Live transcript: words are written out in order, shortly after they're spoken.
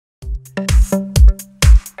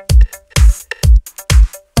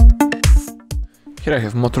Here I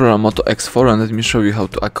have Motorola Moto X4 and let me show you how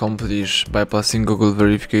to accomplish bypassing Google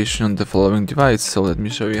verification on the following device. So let me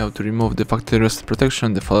show you how to remove the factory reset protection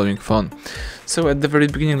on the following phone. So at the very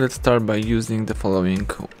beginning, let's start by using the following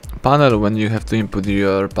panel. When you have to input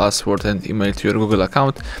your password and email to your Google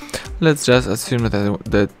account, let's just assume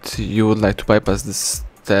that you would like to bypass this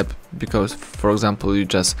step because, for example, you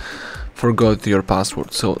just forgot your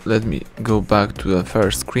password. So let me go back to the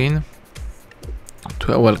first screen,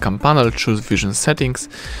 to a welcome panel, choose Vision Settings,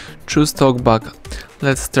 choose TalkBack.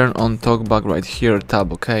 Let's turn on TalkBack right here,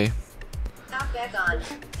 tab OK. TalkBack on.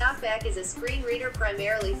 TalkBack is a screen reader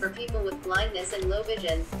primarily for people with blindness and low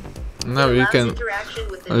vision. Now you can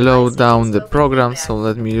load down the program, so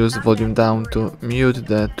let me use volume down to mute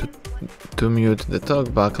the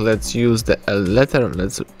TalkBack. Let's use the L letter.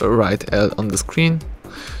 Let's write L on the screen.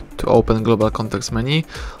 To open global context menu,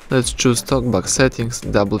 let's choose TalkBack settings,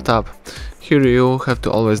 double tap. Here you have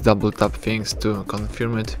to always double tap things to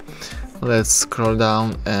confirm it. Let's scroll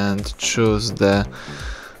down and choose the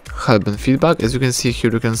help and feedback. As you can see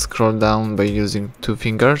here, you can scroll down by using two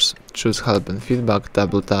fingers. Choose help and feedback,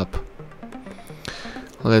 double tap.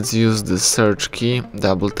 Let's use the search key,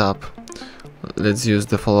 double tap. Let's use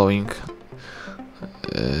the following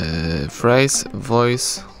phrase,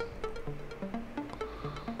 voice.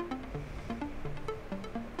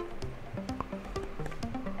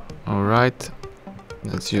 Alright,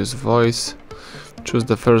 let's use voice. Choose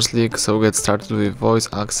the first link, so get started with voice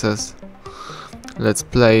access. Let's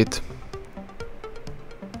play it.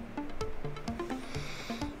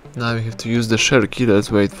 Now we have to use the share key.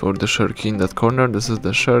 Let's wait for the share key in that corner. This is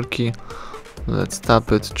the share key. Let's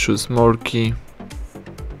tap it, choose more key.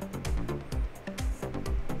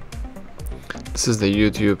 This is the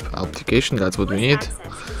YouTube application, that's what we need.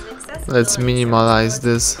 Let's minimize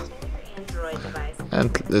this. And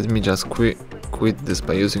let me just quit this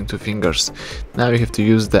by using two fingers. Now you have to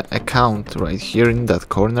use the account right here in that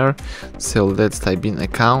corner. So let's type in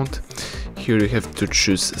account. Here you have to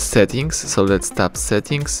choose settings. So let's tap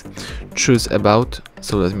settings. Choose about.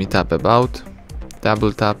 So let me tap about.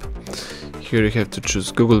 Double tap. Here you have to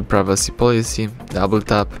choose Google privacy policy. Double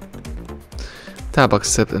tap. Tap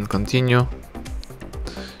accept and continue.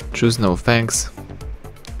 Choose no thanks.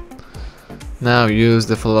 Now use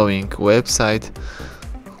the following website.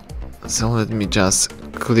 So let me just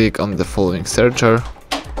click on the following searcher.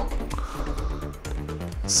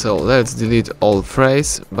 So let's delete all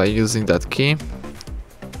phrase by using that key.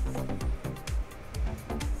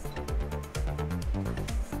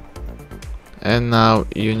 And now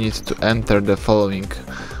you need to enter the following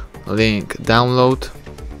link, download.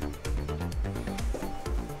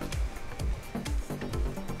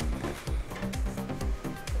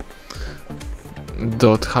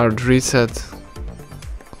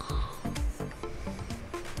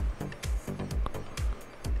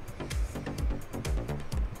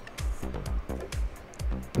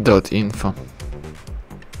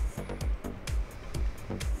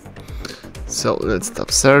 So let's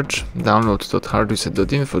tap search,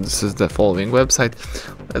 download.hardreset.info. This is the following website.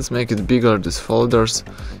 Let's make it bigger, these folders.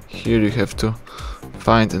 Here you have to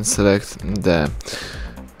find and select the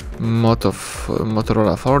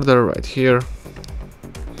Motorola folder right here.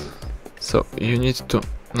 So you need to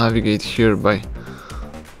navigate here by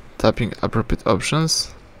tapping appropriate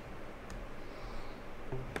options.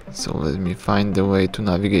 So let me find the way to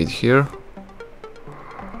navigate here.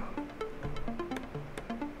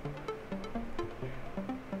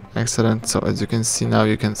 Excellent. So as you can see, now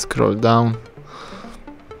you can scroll down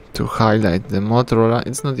to highlight the Motorola.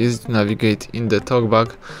 It's not easy to navigate in the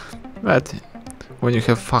TalkBack, but when you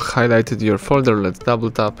have highlighted your folder, let's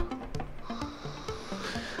double tap.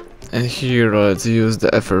 And here let's use the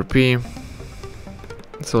FRP.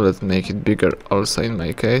 So let's make it bigger also in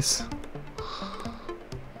my case.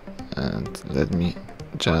 And let me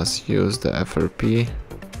just use the FRP.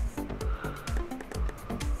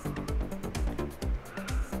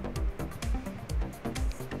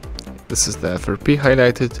 This is the FRP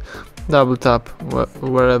highlighted. Double tap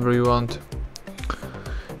wherever you want.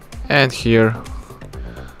 And here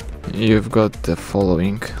you've got the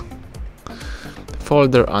following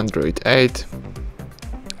folder, Android 8.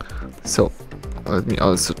 So let me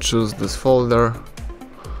also choose this folder.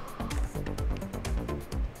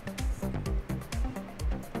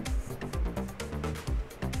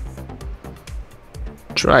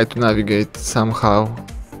 Try to navigate somehow.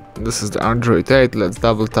 This is the Android 8. Let's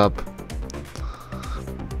double tap.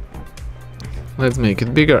 Let's make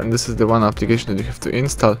it bigger, and this is the one application that you have to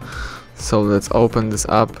install. So let's open this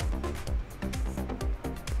up.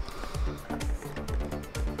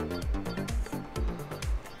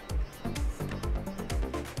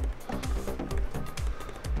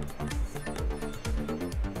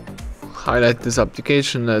 highlight this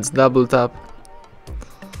application, let's double tap,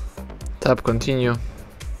 tap continue,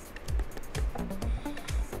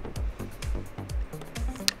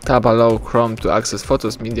 tap allow Chrome to access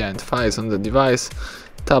photos, media and files on the device,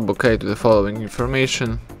 tap OK to the following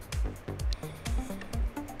information.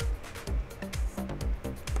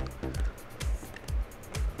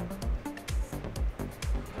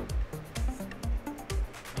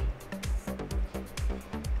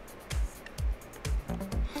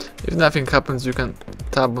 If nothing happens, you can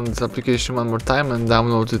tap on this application one more time and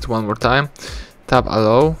download it one more time. Tap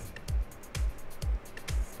allow,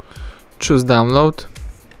 choose download.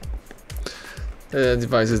 The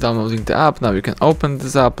device is downloading the app. Now you can open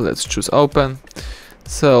this app. Let's choose open.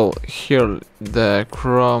 So here the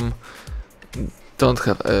Chrome don't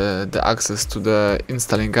have the access to the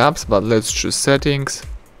installing apps, but let's choose settings.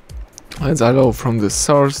 Let's allow from the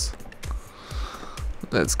source.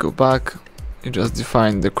 Let's go back. You just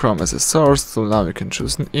define the Chrome as a source, so now you can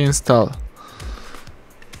choose install.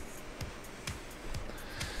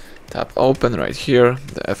 Tap open right here,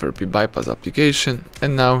 the FRP bypass application,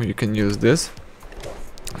 and now you can use this.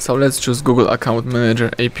 So let's choose Google Account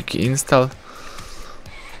Manager APK install.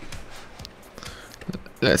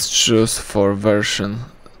 Let's choose for version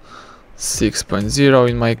 6.0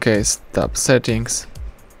 in my case, tap settings.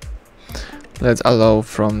 Let's allow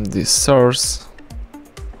from this source.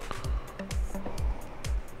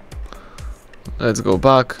 Let's go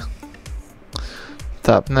back,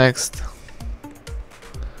 tap next,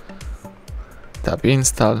 tap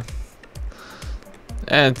install,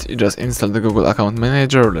 and you just install the Google Account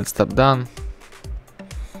Manager. Let's tap done.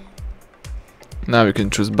 Now you can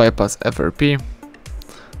choose bypass FRP,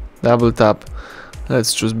 double tap,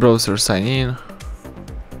 let's choose browser sign in.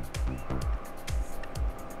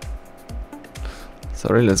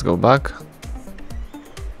 Sorry, let's go back.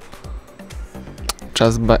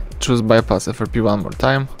 Choose bypass FRP one more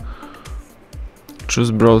time,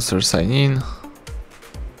 choose browser sign in,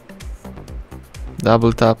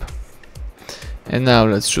 double tap, and now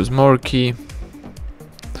let's choose more key,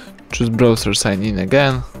 choose browser sign in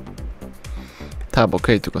again, tap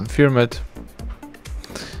OK to confirm it,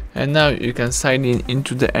 and now you can sign in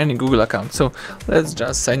into any Google account. So let's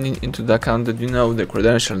just sign in into the account that you know, the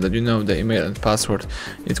credential that you know, the email and password.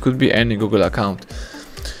 It could be any Google account.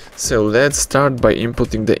 So let's start by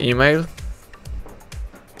inputting the email.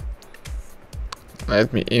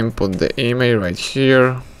 Let me input the email right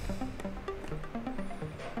here.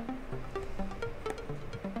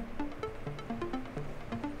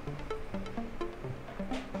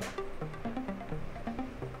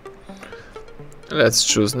 Let's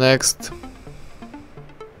choose next.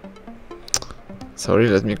 Sorry,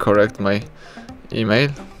 let me correct my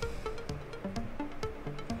email.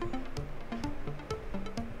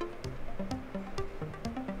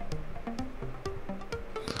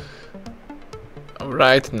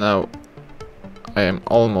 Right now I am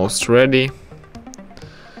almost ready.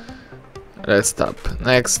 Let's tap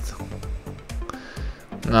next.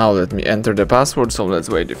 Now let me enter the password, so let's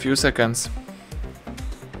wait a few seconds.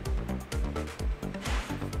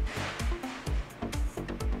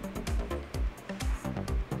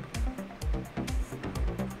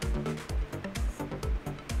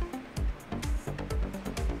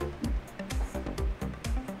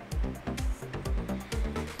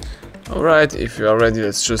 Alright, if you are ready,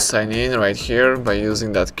 let's just sign in right here by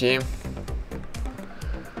using that key.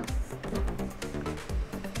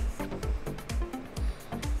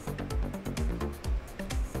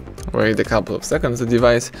 Wait a couple of seconds, the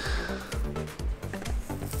device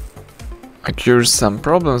occurs some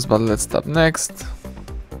problems, but let's tap next.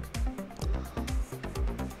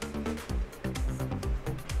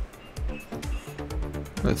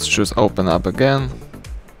 Let's choose open up again.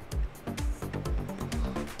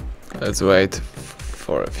 Let's wait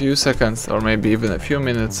for a few seconds or maybe even a few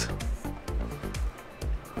minutes.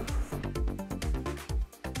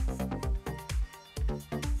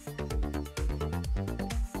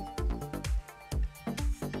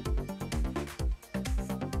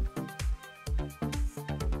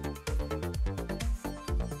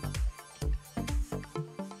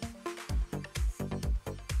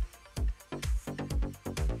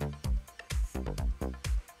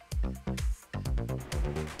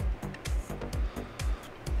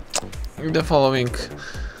 The following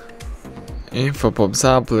info pops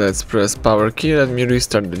up. Let's press power key. Let me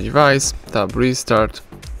restart the device. Tap restart.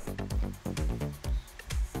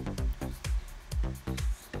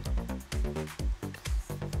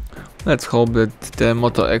 Let's hope that the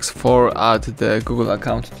Moto X4 add the Google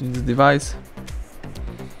account to the device.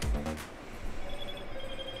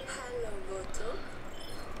 Hello, Moto.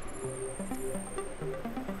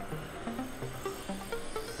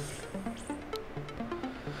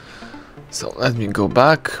 So let me go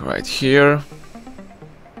back right here.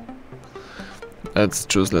 Let's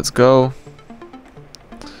choose let's go.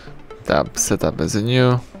 Tap setup as a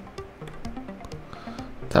new.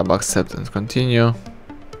 Tap accept and continue.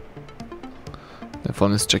 The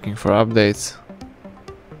phone is checking for updates.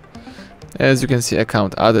 As you can see,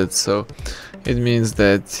 account added, so it means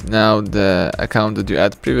that now the account that you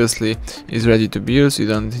added previously is ready to be used. You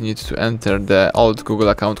don't need to enter the old Google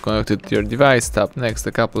account connected to your device. Tap next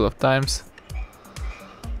a couple of times.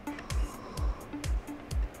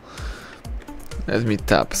 Let me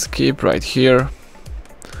tap skip right here.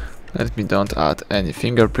 Let me don't add any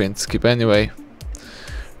fingerprint, skip anyway.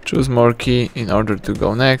 Choose more key in order to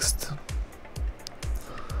go next.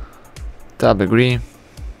 Tap agree.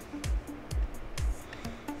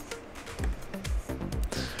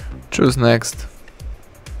 Choose next.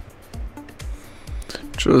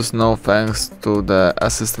 Choose no thanks to the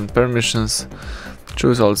assistant permissions.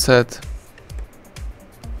 Choose all set.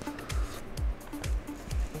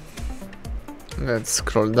 Let's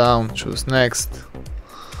scroll down, choose next.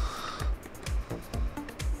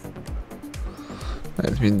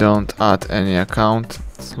 Let me don't add any account,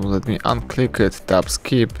 so let me unclick it, tap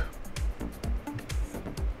skip.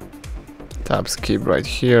 Tap skip right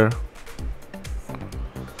here.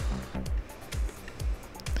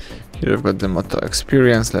 Here we've got the Moto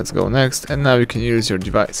experience, let's go next, and now you can use your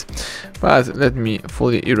device. But let me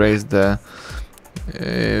fully erase the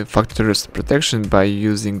factory reset protection by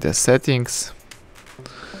using the settings.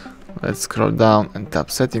 Let's scroll down and tap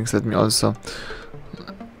settings. Let me also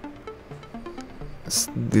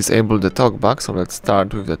disable the talkback, so let's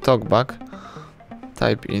start with the talkback.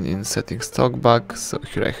 Type in settings talkback, so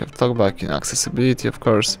here I have talkback in accessibility of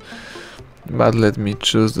course. But let me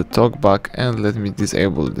choose the talkback and let me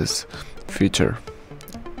disable this feature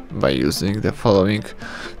by using the following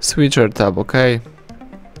switcher. Tab OK,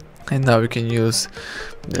 and now we can use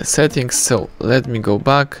the settings. So let me go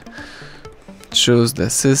back, choose the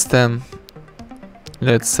system,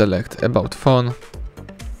 let's select about phone,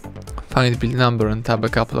 find build number and tap a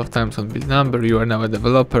couple of times on build number. You are now a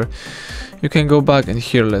developer. You can go back and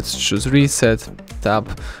here let's choose reset,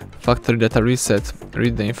 tap factory data reset,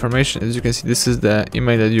 read the information. As you can see, this is the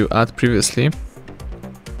email that you add previously,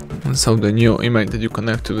 and so the new email that you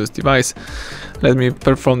connect to this device. Let me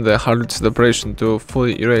perform the hard reset operation to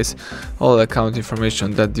fully erase all account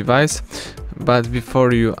information on that device. But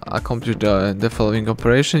before you accomplish the following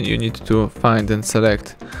operation, you need to find and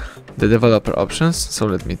select the developer options. So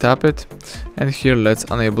let me tap it, and here let's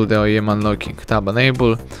enable the OEM unlocking. Tap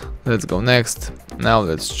enable. Let's go next. Now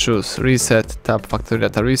let's choose reset, tap factory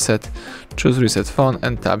data reset, choose reset phone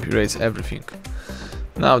and tap erase everything.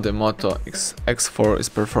 Now the Moto X4 is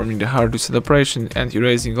performing the hard reset operation and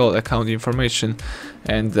erasing all account information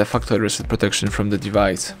and the factory reset protection from the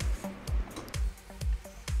device.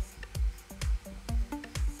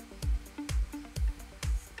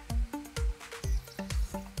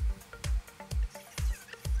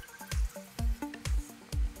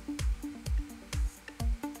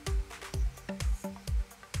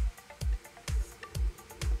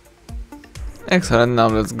 Excellent, now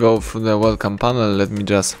let's go through the welcome panel. Let me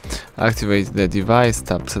just activate the device,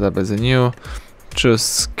 tap setup as a new, choose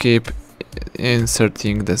skip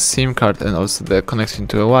inserting the SIM card and also the connection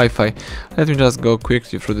to a Wi-Fi. Let me just go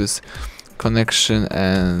quickly through this connection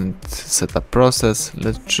and setup process.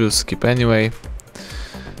 Let's choose skip anyway.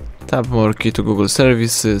 Tap more key to Google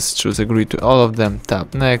services, choose agree to all of them,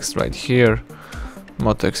 tap next right here.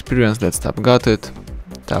 Moto experience, let's tap got it,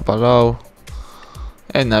 tap allow.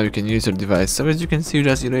 And now you can use your device. So as you can see, you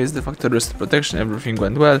just erased the factory reset protection, everything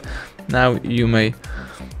went well. Now you may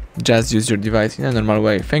just use your device in a normal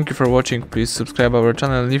way. Thank you for watching, please subscribe our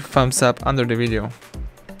channel and leave a thumbs up under the video.